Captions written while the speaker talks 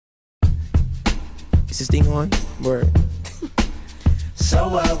Is this thing on? Word. So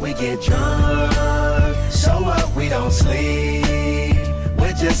what, we get drunk. So what, we don't sleep.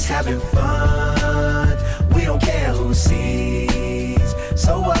 We're just having fun. We don't care who sees.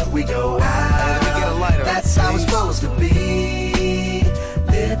 So what, we go out. Let me get a lighter. That's how it's supposed to be.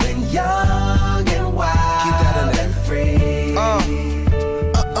 Living young and wild and free.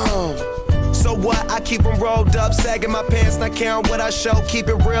 So what? I keep them rolled up, sagging my pants, not caring what I show. Keep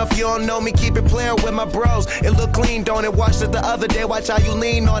it real, if you don't know me, keep it playing with my bros. It look clean, don't it? Watched it the other day, watch how you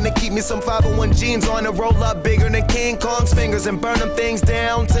lean on it. Keep me some 501 jeans on it, roll up bigger than King Kong's fingers and burn them things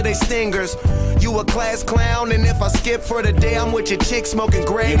down to they stingers. You a class clown, and if I skip for the day, I'm with your chick smoking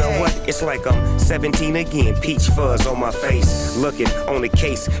gray. You know what? It's like I'm 17 again, peach fuzz on my face. Looking on the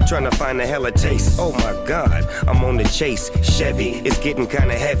case, trying to find a hella taste. Oh my God, I'm on the chase. Chevy, it's getting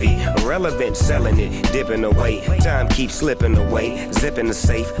kinda heavy. Irrelevant, selling it, dipping away. Time keeps slipping away. Zipping the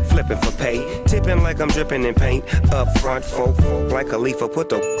safe, flipping for pay. Tipping like I'm dripping in paint. Up front, folk, like a leaf, put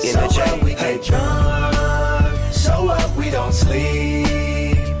the in the So what, we get drunk. So what, we don't sleep.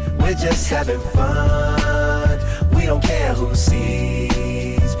 We're just having fun. We don't care who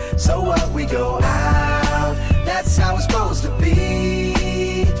sees. So what, we go out. That's how it's supposed to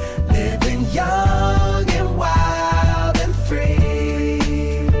be. Living young and wild and free.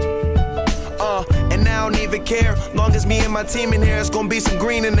 And I don't even care. Long as me and my team in here, it's gonna be some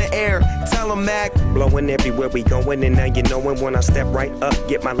green in the air. Tell 'em, Mac. Blowing everywhere we going, and now you knowin' when I step right up.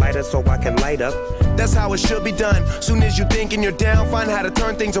 Get my lighter so I can light up. That's how it should be done. Soon as you thinking you're down, find how to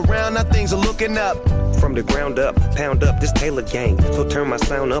turn things around. Now things are looking up. From the ground up, pound up this Taylor gang. So turn my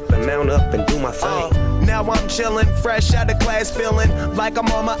sound up and mount up and do my thing. Now I'm chillin', fresh out of class, feeling like I'm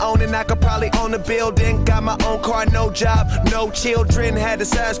on my own and I could probably own a building. Got my own car, no job, no children. Had a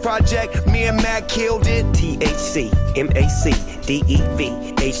science project, me and Mac killed it. THC, MAC,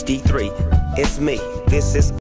 DEV, HD3. It's me. This is